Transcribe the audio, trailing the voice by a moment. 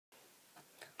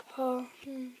What?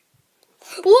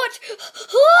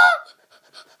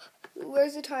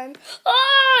 Where's the time?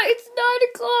 It's 9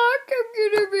 o'clock. I'm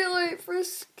gonna be late for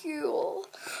school.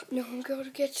 No, I'm gonna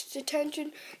get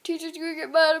detention. Teacher's gonna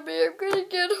get mad at me. I'm gonna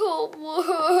get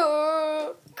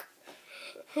homework.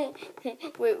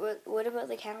 Wait, what about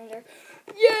the calendar?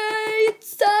 Yay,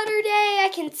 it's Saturday. I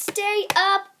can stay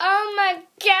up. Oh my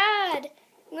God.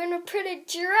 I'm gonna put a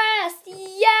dress.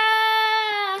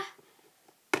 Yeah.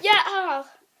 Yeah.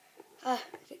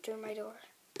 Through my door.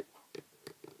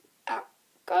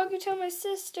 Gotta go tell my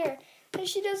sister that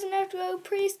she doesn't have to go to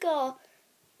preschool.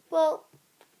 Well,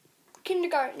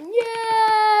 kindergarten.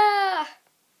 Yeah!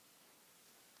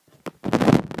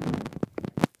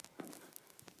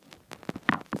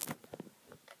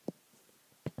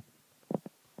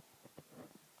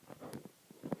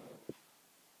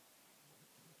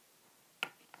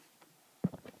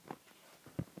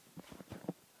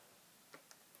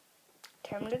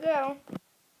 Time to go.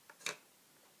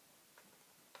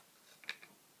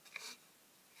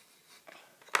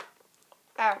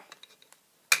 Ow.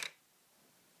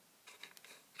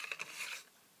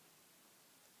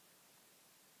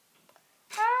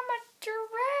 My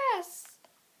dress.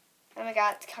 Oh my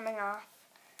God, it's coming off.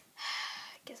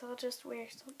 I guess I'll just wear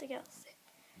something else.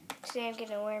 Today I'm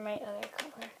gonna wear my other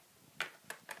color.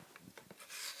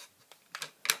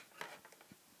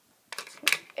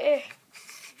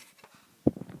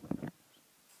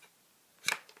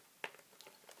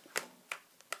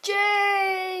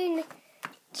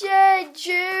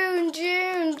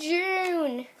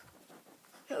 June.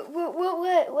 What?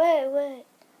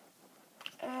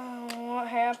 Oh, what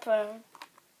happened?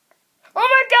 Oh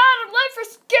my God, I'm late for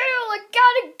school. I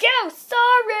gotta go.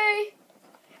 Sorry.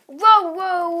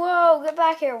 Whoa. Get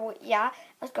back here. Yeah, I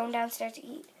was going downstairs to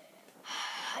eat.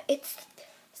 It's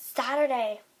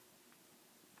Saturday.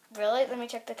 Really? Let me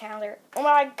check the calendar. Oh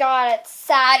my God, it's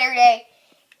Saturday.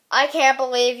 I can't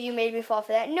believe you made me fall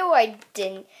for that. No, I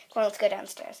didn't. Come on, let's go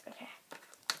downstairs. Okay.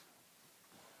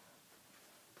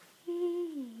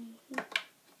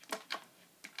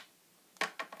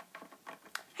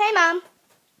 Hey, Mom.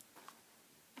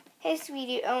 Hey,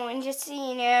 sweetie. Oh, and just so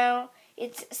you know,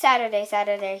 it's Saturday.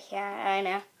 Yeah, I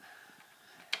know.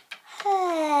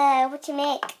 What you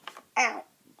make? Ow.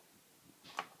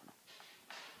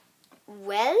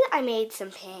 Well, I made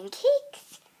some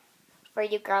pancakes for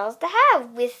you girls to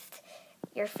have with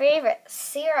your favorite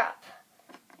syrup.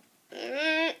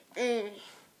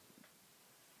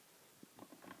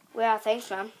 Well, thanks,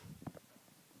 Mom.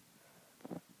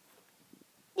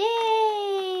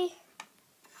 Yay!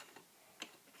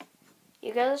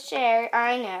 You girls share,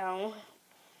 I know.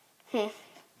 I'm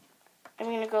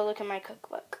gonna go look at my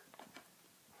cookbook.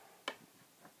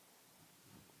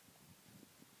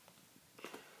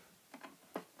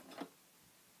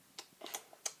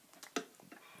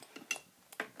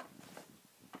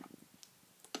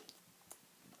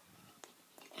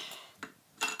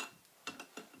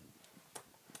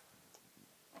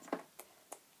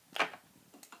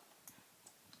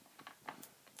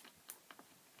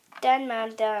 Done,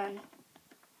 Mom, done.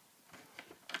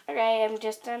 Okay, I'm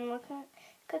just done looking at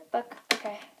cookbook.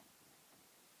 Okay.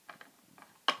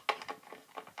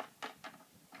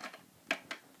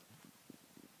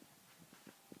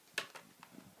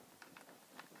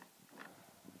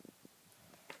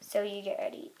 So you get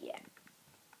ready, yeah.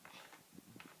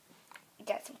 I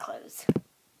got some clothes.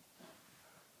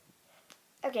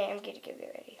 Okay, I'm gonna go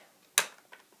get ready.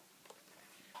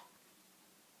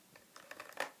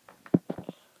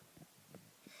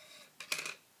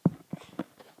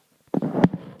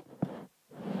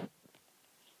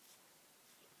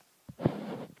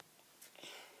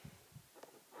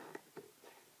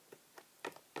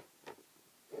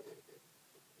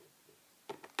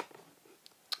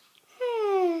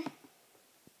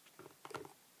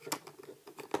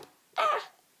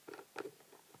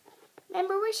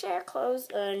 Remember we share clothes?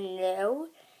 No.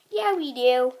 Yeah, we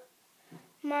do.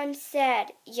 Mom said,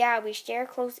 yeah, we share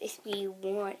clothes if we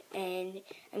want, and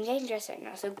I'm getting dressed right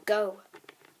now, so go.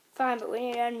 Fine, but when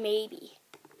you're done, maybe.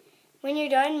 When you're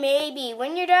done, maybe.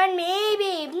 When you're done,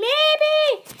 maybe. Maybe!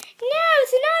 No,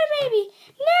 it's not a maybe.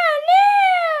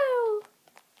 No!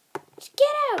 Just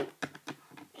get out.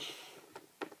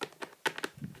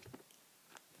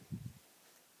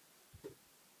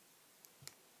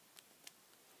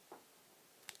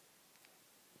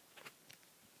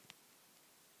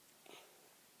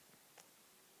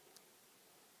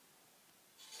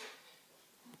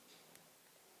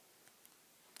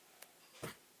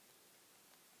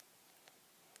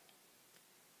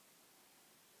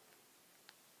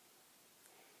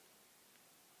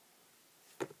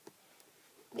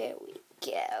 There we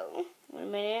go.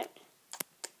 minute.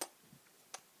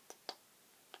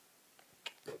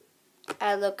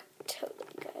 I look totally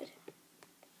good.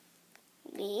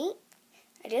 Me?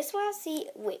 I just want to see.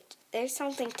 Wait, there's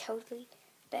something totally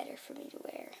better for me to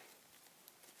wear.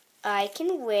 I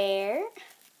can wear.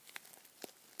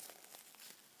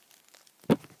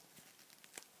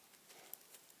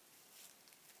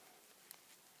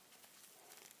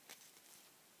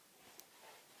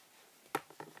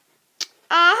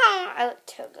 I look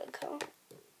totally cool.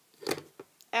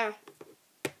 Oh.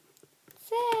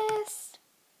 Sis.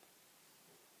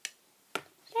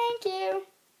 Thank you.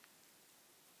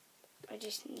 I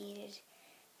just needed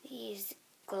these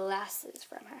glasses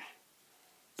from her.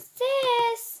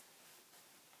 Sis.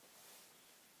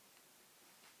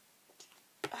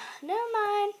 Never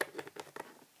mind.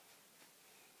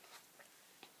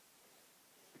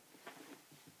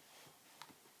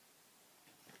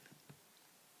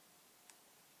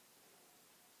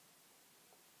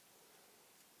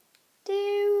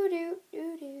 Do do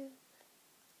do do.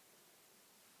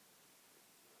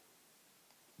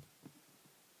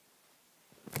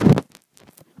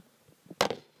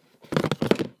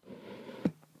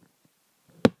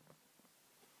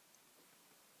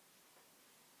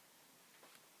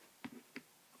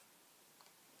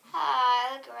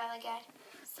 I look really good.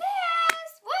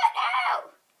 Sis, what now?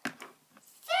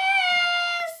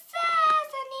 Sis,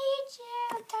 I need you.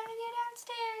 Time to go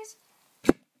downstairs.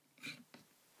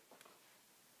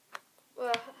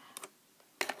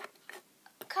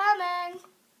 Coming.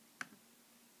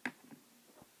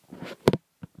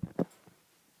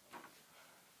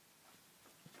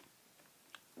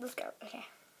 Let's go. Okay.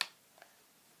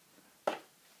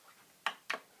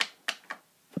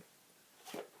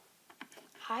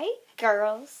 Hi,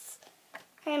 girls.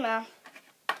 Hey, Mom.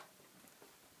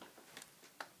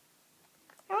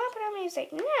 I want to put on music.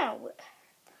 No.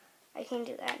 I can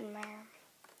do that in my room.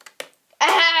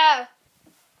 Ah!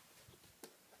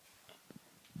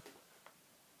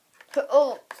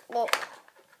 Oh.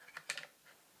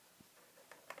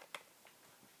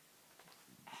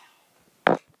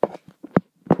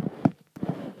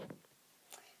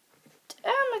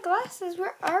 Oh, my glasses.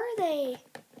 Where are they?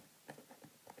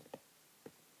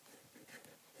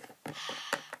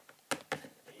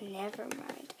 Never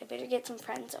mind. I better get some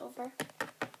friends over.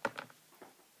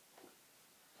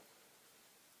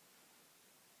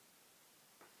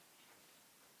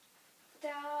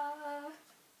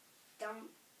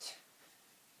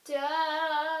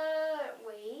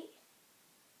 Wait.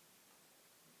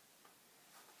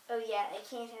 Oh yeah, I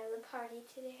can't have the party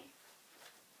today.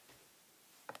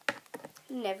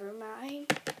 Never mind.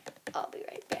 I'll be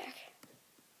right back.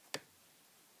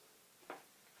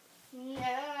 No.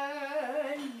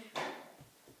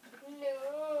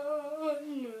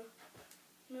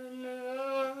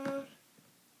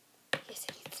 Yes,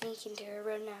 I can sneak into her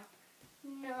room now.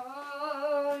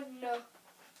 No. No.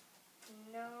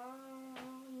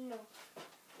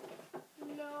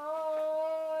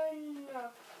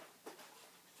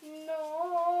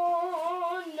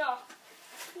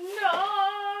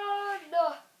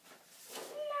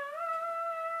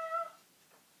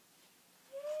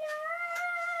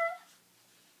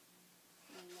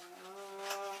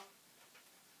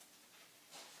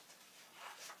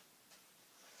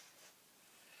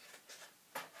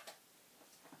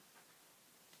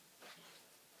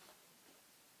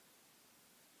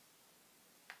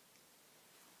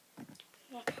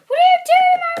 What are you doing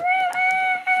in my room?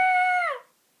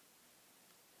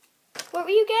 What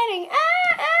were you getting?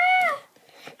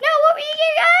 No, what were you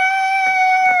getting?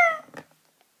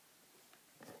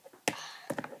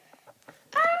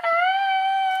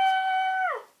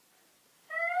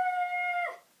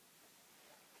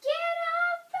 Get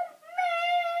off of me!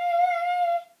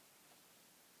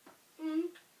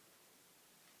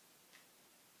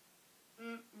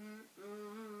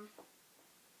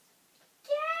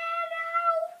 Get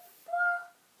off of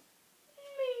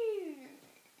me!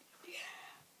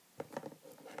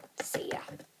 See ya.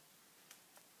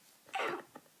 Ow.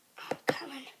 I'm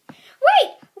coming. Wait!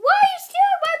 Why are you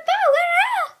stealing my bow?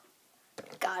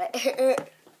 Got it.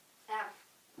 Ow.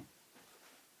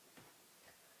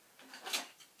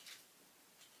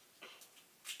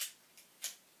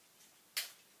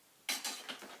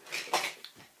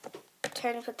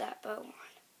 Time to put that bow on.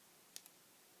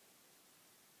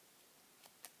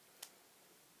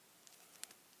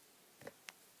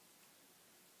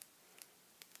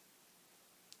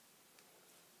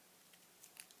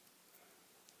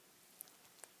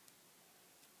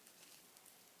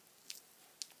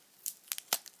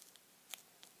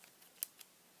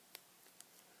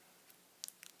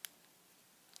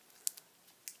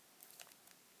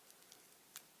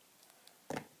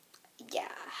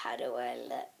 How do I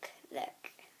look? Look.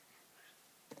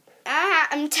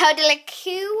 I'm totally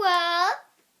cool.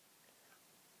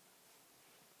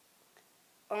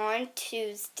 On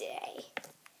Tuesday.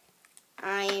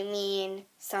 I mean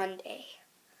Sunday.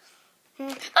 I'm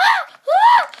gonna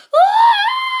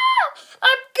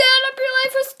be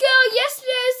late for school.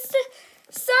 Yesterday's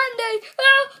Sunday.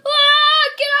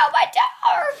 Get out my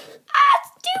door!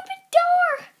 Stupid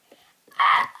door!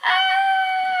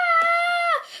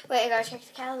 Wait, I gotta check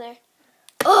the calendar.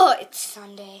 Oh, it's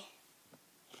Sunday.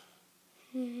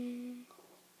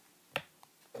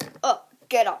 Oh,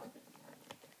 get up.